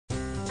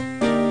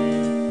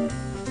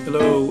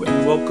Hello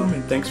and welcome,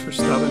 and thanks for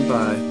stopping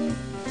by.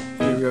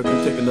 Here we are going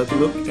to take another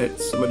look at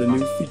some of the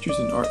new features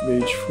in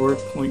ArtRage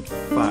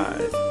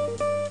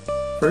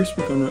 4.5. First,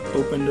 we're going to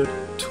open the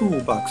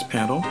Toolbox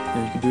panel,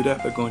 and you can do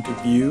that by going to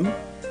View,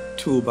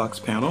 Toolbox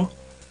Panel.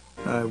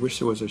 I wish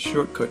there was a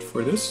shortcut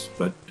for this,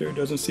 but there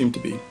doesn't seem to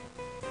be.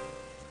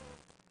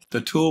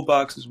 The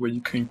Toolbox is where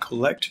you can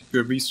collect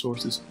your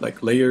resources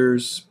like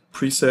layers,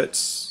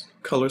 presets,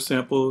 color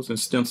samples, and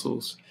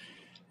stencils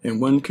in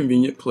one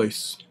convenient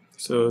place.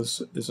 So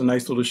it's a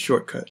nice little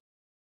shortcut.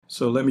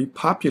 So let me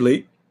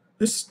populate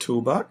this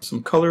toolbox,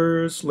 some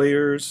colors,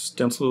 layers,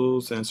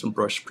 stencils, and some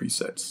brush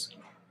presets.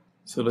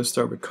 So let's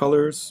start with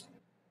colors.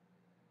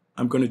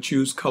 I'm going to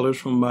choose colors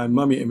from my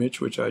mummy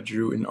image, which I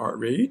drew in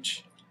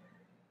ArtRage.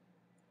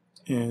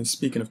 And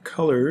speaking of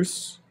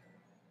colors,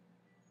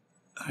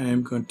 I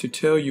am going to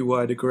tell you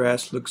why the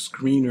grass looks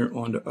greener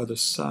on the other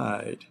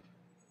side.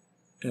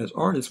 As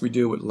artists, we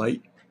deal with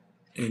light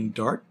and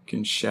dark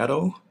and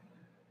shadow.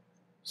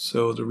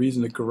 So the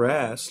reason the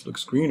grass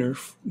looks greener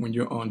when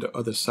you're on the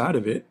other side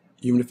of it,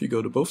 even if you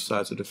go to both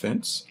sides of the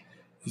fence,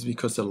 is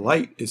because the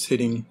light is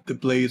hitting the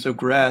blades of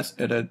grass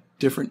at a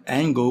different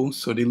angle,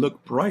 so they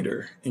look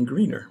brighter and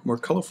greener, more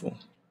colorful.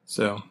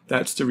 So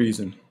that's the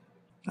reason.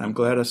 I'm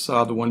glad I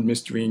solved the one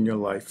mystery in your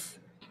life.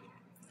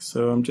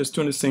 So I'm just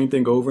doing the same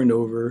thing over and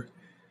over,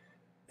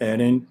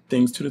 adding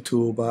things to the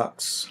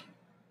toolbox.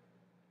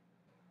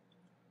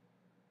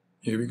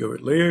 Here we go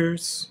with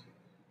layers.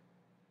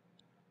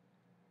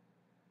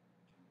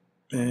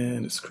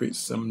 And let's create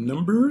some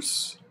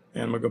numbers,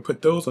 and we're going to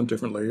put those on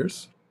different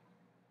layers.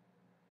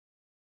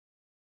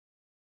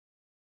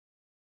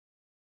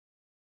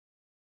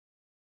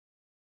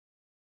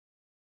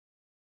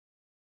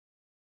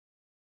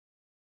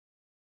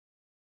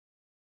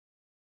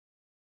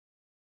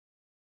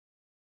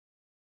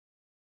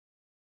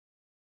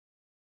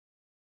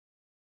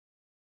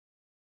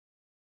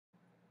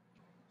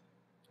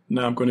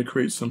 Now I'm going to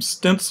create some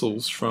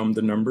stencils from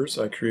the numbers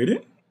I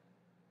created.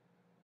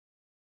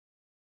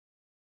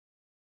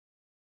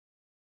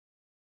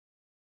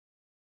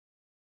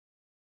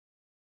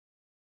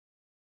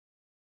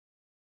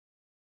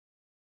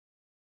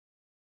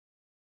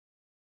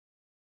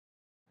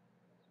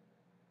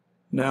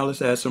 Now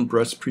let's add some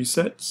brush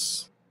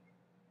presets.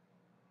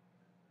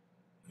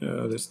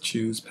 Let's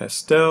choose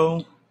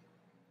pastel,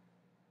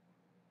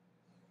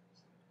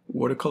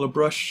 watercolor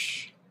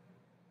brush,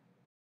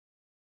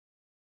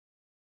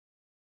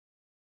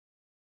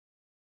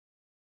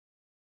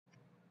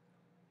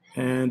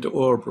 and the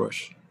oil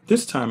brush.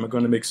 This time I'm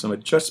going to make some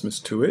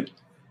adjustments to it,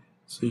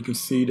 so you can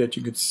see that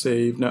you could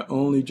save not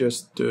only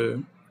just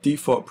the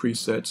default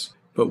presets,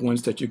 but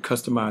ones that you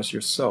customize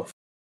yourself.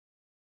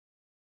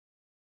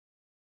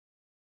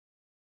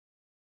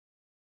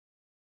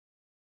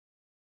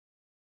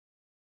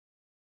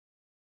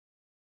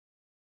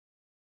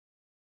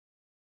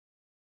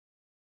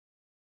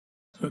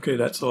 Okay,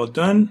 that's all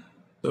done.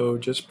 So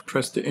just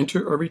press the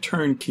Enter or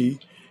Return key,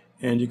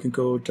 and you can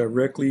go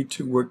directly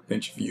to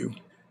Workbench View.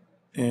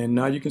 And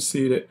now you can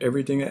see that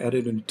everything I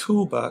added in the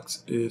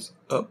toolbox is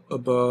up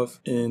above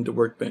in the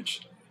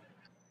workbench.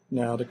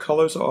 Now the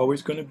colors are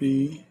always going to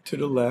be to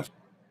the left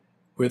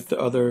with the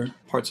other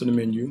parts of the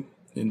menu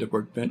in the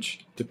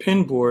workbench. The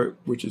pinboard,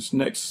 which is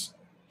next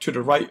to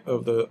the right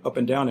of the up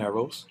and down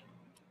arrows,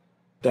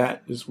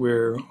 that is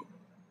where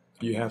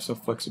you have some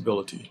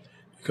flexibility,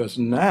 because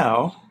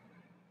now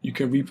you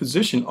can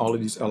reposition all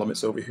of these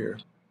elements over here.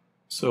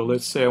 So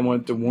let's say I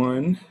want the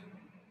one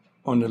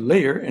on the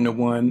layer and the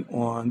one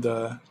on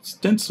the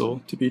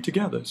stencil to be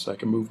together. So I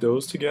can move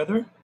those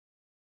together.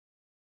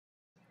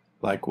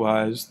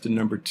 Likewise, the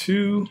number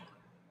 2,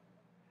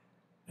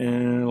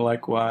 and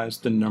likewise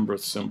the number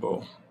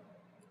symbol.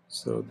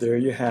 So there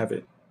you have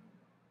it.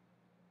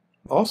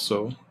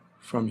 Also,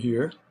 from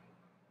here,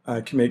 I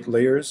can make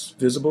layers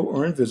visible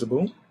or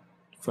invisible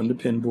from the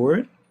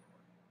pinboard.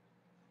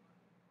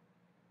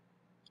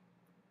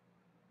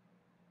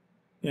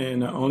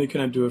 And not only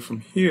can I do it from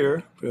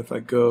here, but if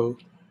I go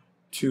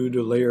to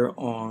the layer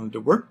on the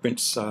workbench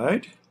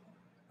side,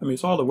 I mean,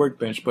 it's all the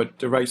workbench, but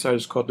the right side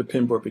is called the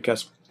pinboard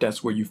because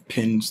that's where you've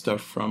pinned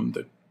stuff from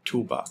the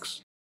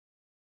toolbox.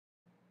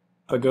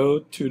 I go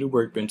to the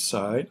workbench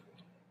side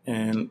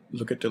and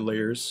look at the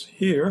layers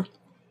here.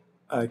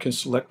 I can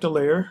select the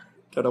layer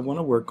that I want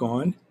to work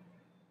on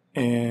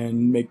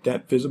and make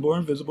that visible or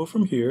invisible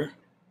from here,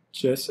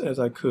 just as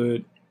I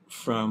could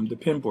from the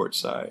pinboard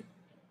side.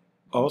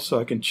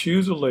 Also, I can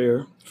choose a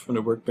layer from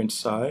the workbench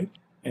side,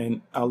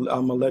 and I'm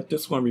going to let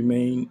this one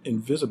remain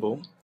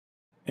invisible,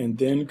 and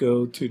then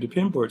go to the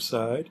pinboard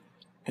side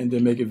and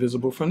then make it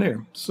visible from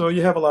there. So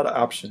you have a lot of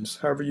options,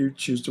 however you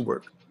choose to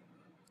work.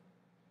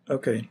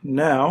 Okay,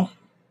 now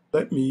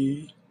let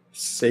me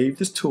save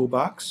this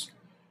toolbox,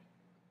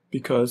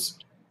 because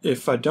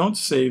if I don't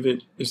save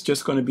it, it's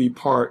just going to be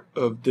part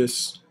of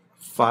this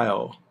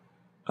file.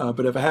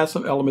 But if I have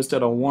some elements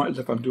that I want,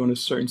 if I'm doing a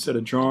certain set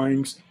of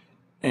drawings,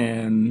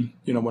 and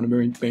want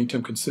to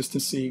maintain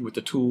consistency with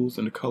the tools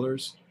and the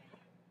colors,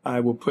 I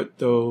will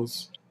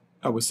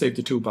save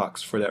the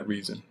toolbox for that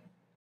reason.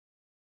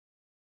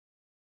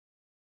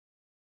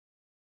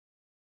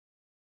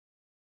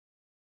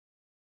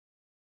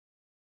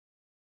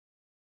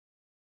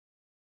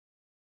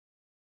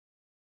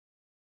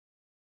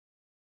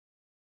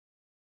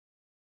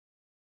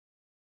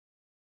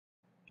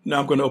 Now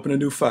I'm going to open a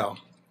new file.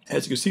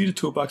 As you can see, the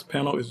toolbox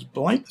panel is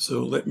blank,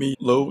 so let me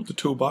load the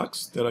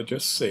toolbox that I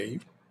just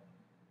saved.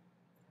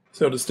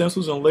 So the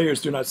stencils and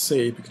layers do not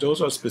save because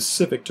those are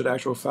specific to the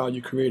actual file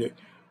you created,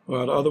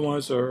 while the other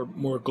ones are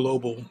more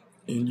global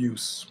in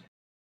use.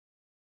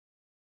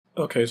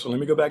 Okay, so let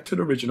me go back to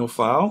the original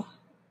file.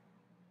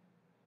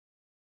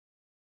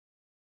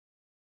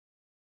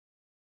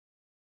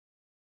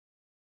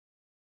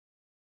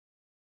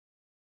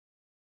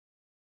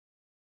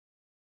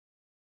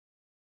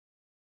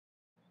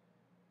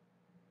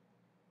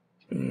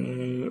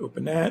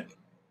 Open that.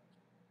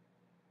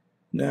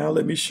 Now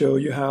let me show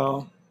you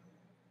how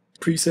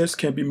presets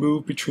can be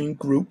moved between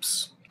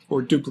groups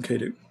or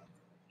duplicated.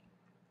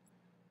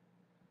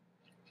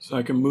 So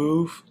I can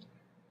move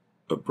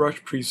a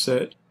brush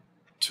preset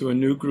to a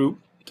new group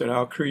that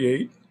I'll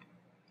create.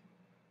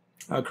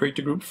 I'll create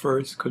the group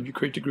first, because if you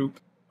create the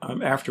group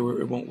afterward,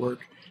 it won't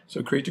work.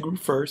 So create the group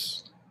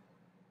first.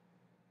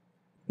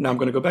 Now I'm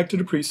going to go back to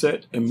the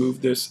preset and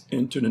move this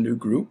into the new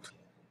group.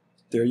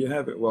 There you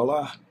have it,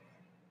 voila.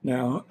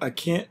 Now I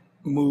can't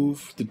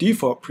move the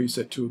default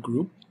preset to a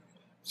group,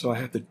 so I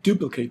have to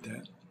duplicate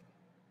that.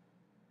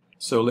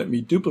 So let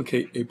me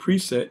duplicate a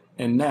preset,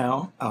 and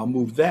now I'll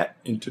move that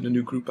into the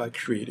new group I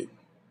created.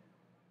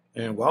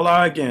 And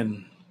voila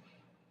again.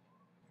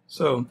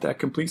 So that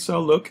completes our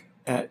look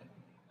at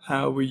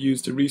how we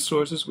use the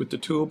resources with the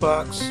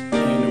toolbox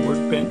and the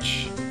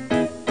workbench.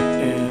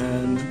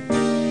 And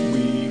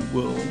we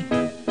will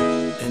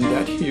end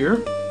that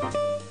here.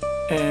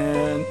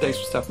 And thanks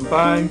for stopping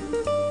by.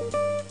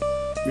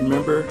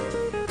 Remember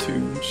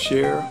to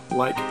share,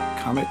 like,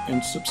 comment,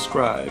 and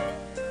subscribe.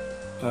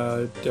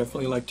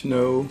 Definitely like to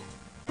know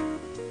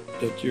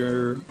that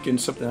you're getting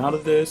something out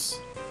of this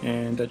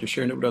and that you're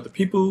sharing it with other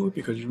people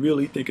because you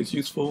really think it's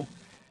useful.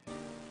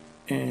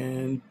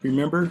 And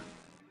remember,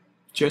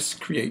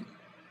 just create.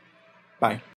 Bye.